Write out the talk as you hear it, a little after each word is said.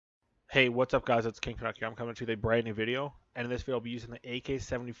Hey, what's up guys, it's KingCanuck here. I'm coming to you with a brand new video, and in this video I'll be using the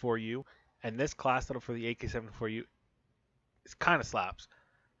AK74U, and this class setup for the AK74U is kind of slaps.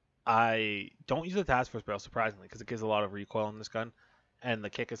 I don't use the task force barrel, surprisingly, because it gives a lot of recoil on this gun, and the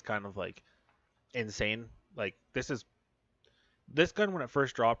kick is kind of like insane. Like this gun when it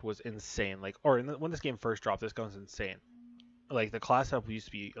first dropped was insane. When this game first dropped, this gun's insane. Like the class setup used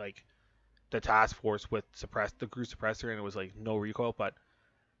to be like the task force with the GRU suppressor, and it was like no recoil, but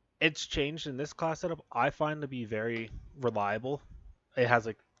it's changed in this class setup. I find to be very reliable. It has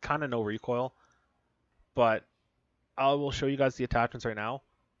like kind of no recoil, but I will show you guys the attachments right now.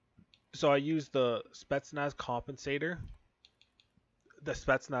 So I use the Spetsnaz compensator, the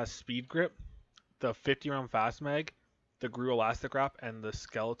Spetsnaz speed grip, the 50 round fast mag, the GRU elastic wrap, and the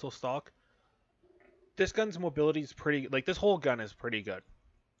skeletal stock. This gun's mobility is pretty, like this whole gun is pretty good.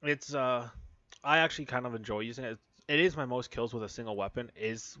 It's I actually kind of enjoy using it. It is my most kills with a single weapon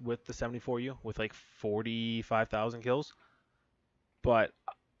is with the 74U with like 45,000 kills. But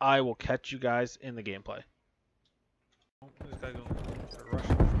I will catch you guys in the gameplay. This guy goes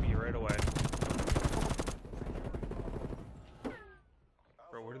rushing for me right away.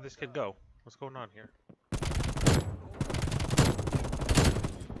 Bro, where did this kid go? What's going on here?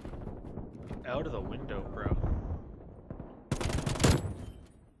 Out of the window, bro.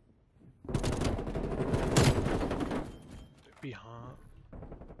 Behind.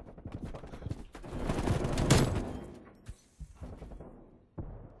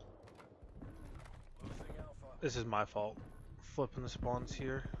 This is my fault. Flipping the spawns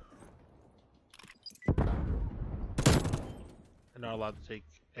here. I'm not allowed to take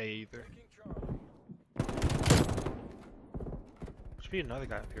A either. Should be another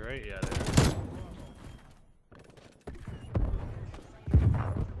guy up here, right? Yeah, there is.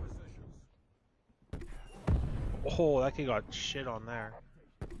 Oh, that kid got shit on there.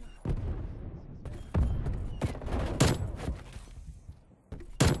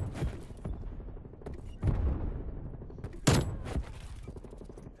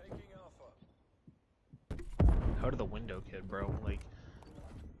 Out of the window, kid, bro. Like,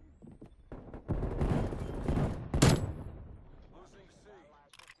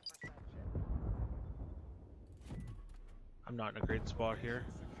 I'm not in a great spot here.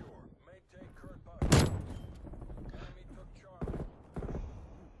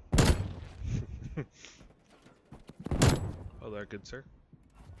 Oh, there, good sir.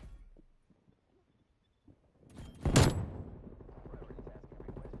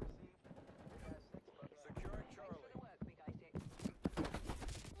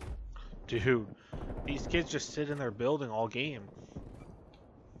 Dude, these kids just sit in their building all game.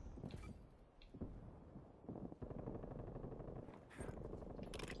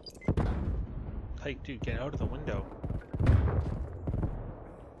 Like, dude, get out of the window.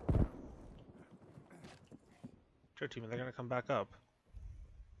 Sure, team, they're gonna come back up.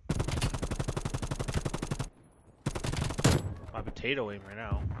 My potato aim right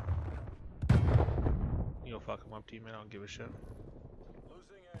now. You go fuck him up, teammate. I don't give a shit.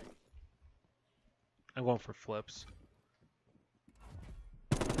 I'm going for flips.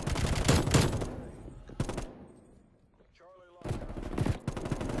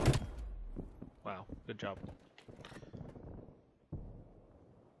 Wow, good job.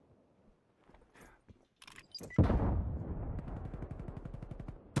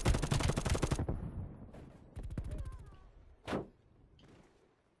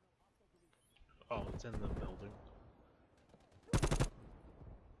 Oh, it's in the building.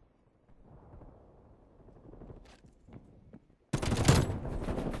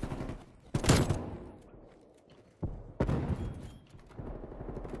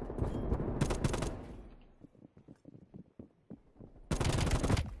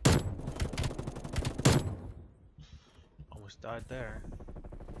 Almost died there.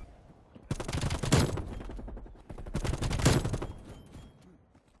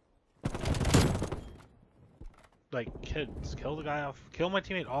 Like, kids, kill the guy off, kill my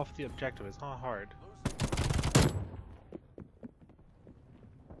teammate off the objective. It's not hard.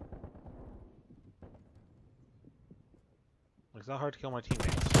 It's not hard to kill my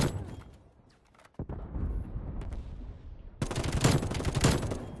teammates.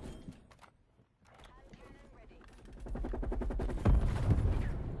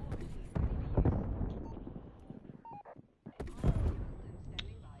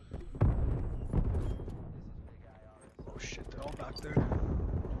 Shit, they're all back there.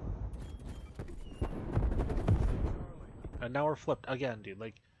 And now we're flipped again, dude.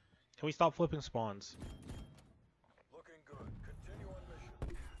 Like, can we stop flipping spawns? Looking good. Continue on mission.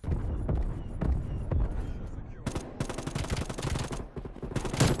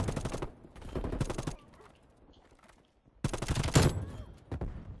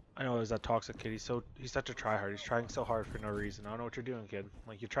 is that toxic kid. He's such a tryhard. He's trying so hard for no reason. I don't know what you're doing, kid.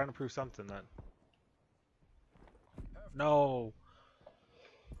 Like, you're trying to prove something then. No.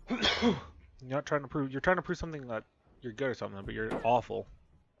 You're not trying to prove. You're trying to prove something that you're good or something, but you're awful.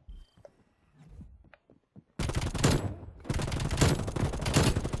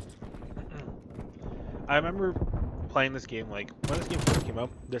 I remember playing this game, like, when this game first came out,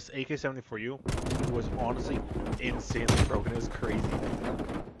 this AK74U was honestly insanely broken. It was crazy.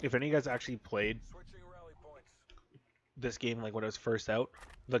 If any of you guys actually played this game, like, when it was first out,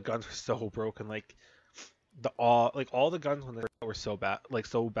 the guns were so broken. Like, all the guns when they were so bad, like,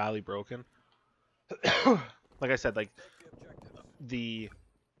 so badly broken. Like I said, like, the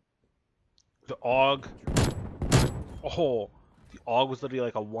AUG, the AUG was literally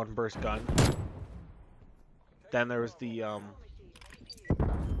like a one burst gun. Then there was the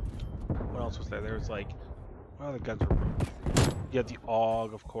what else was there? There was like, what other guns were broken? You had the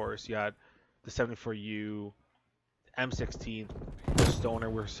AUG, of course. You had the 74U, M16, the Stoner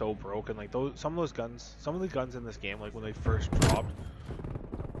were so broken. Like some of the guns in this game, like when they first dropped,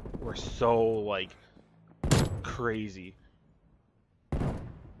 were so like crazy.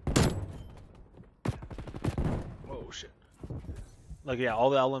 Oh shit! Like yeah, all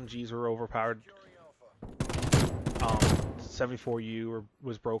the LMGs were overpowered. 74U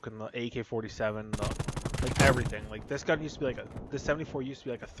was broken. The AK47, like everything. Like this gun used to be like this 74 used to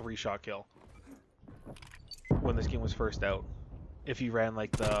be like a 3-shot kill when this game was first out. If you ran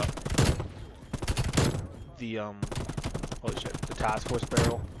like the holy shit, the task force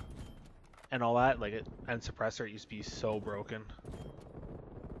barrel and all that, like and suppressor, it used to be so broken.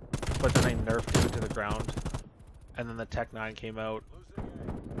 But then they nerfed it to the ground, and then the Tech 9 came out.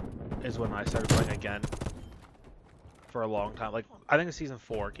 Is when I started playing again. For a long time, like I think season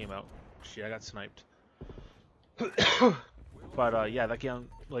 4 came out. Shit, I got sniped. But yeah, that game,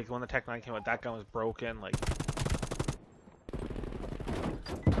 like when the Tech 9 came out, that gun was broken. Like,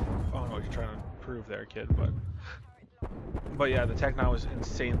 I don't know what you're trying to prove there, kid, but yeah, the Tech 9 was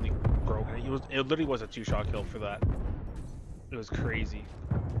insanely broken. It literally was a 2-shot kill for that. It was crazy.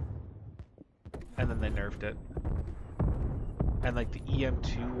 And then they nerfed it. And like the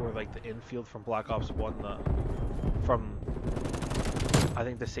EM2 or like the infield from Black Ops 1, from I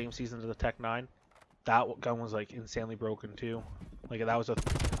think the same season as the Tech 9, that gun was like insanely broken too. Like that was a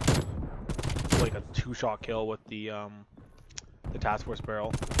 2-shot kill with the task force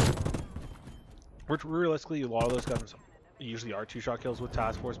barrel. Which realistically, a lot of those guns usually are 2-shot kills with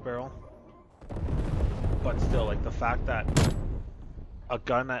task force barrel. But still, like the fact that a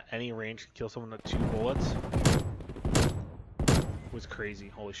gun at any range can kill someone with 2 bullets was crazy.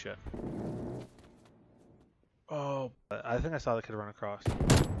 Holy shit. Oh, I think I saw the kid run across.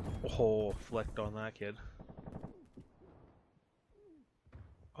 Oh, flicked on that kid.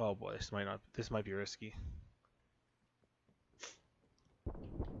 Oh boy, this might be risky.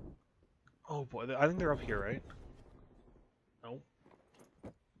 Oh boy, I think they're up here, right? Nope.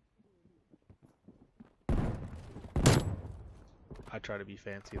 I try to be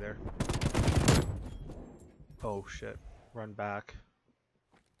fancy there. Oh shit, run back.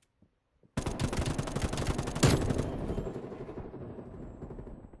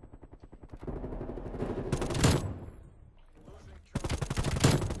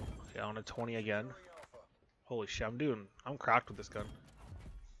 On a 20 again. Holy shit, I'm cracked with this gun.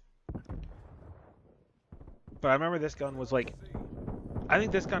 But I remember this gun was like, I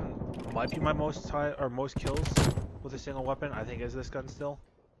think this gun might be my most kills with a single weapon. I think is this gun still,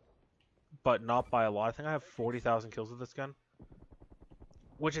 but not by a lot. I think I have 40,000 kills with this gun,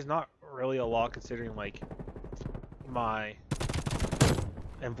 which is not really a lot considering like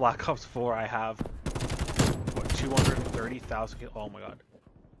in Black Ops 4 I have what 230,000 kills. Oh my god.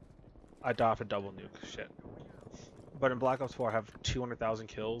 I die off a double nuke, shit. But in Black Ops 4, I have 200,000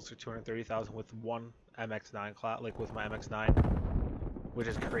 kills or 230,000 with one MX9 class, like with my MX9, which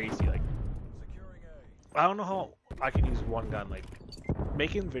is crazy. Like, I don't know how I can use one gun. Like,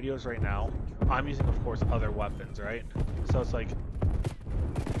 making videos right now, I'm using, of course, other weapons, right? So it's like,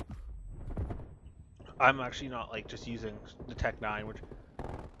 I'm actually not like just using the Tech 9, which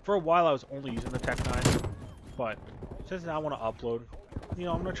for a while I was only using the Tech 9, but since now I want to upload. You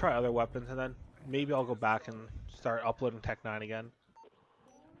know, I'm gonna try other weapons, and then maybe I'll go back and start uploading Tech 9 again.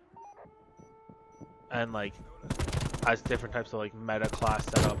 And like, as different types of like meta class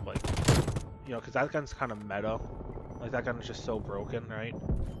setup, like, you know, because that gun's kind of meta. Like that gun is just so broken, right?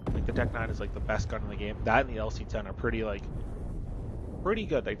 Like the Tech 9 is like the best gun in the game. That and the LC10 are pretty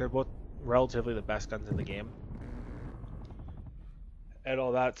good. Like they're both relatively the best guns in the game. And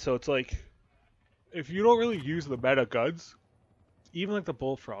all that, so it's like, if you don't really use the meta guns, even like the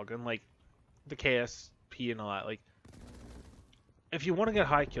bullfrog and like the KSP and all that. Like, if you want to get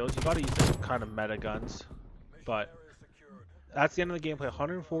high kills, you gotta use the kind of meta guns. But that's the end of the gameplay.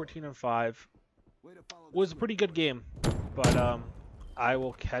 114 and 5 was a pretty good game. But I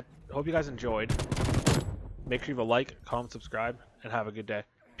will hope you guys enjoyed. Make sure you have a like, comment, subscribe, and have a good day.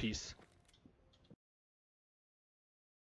 Peace.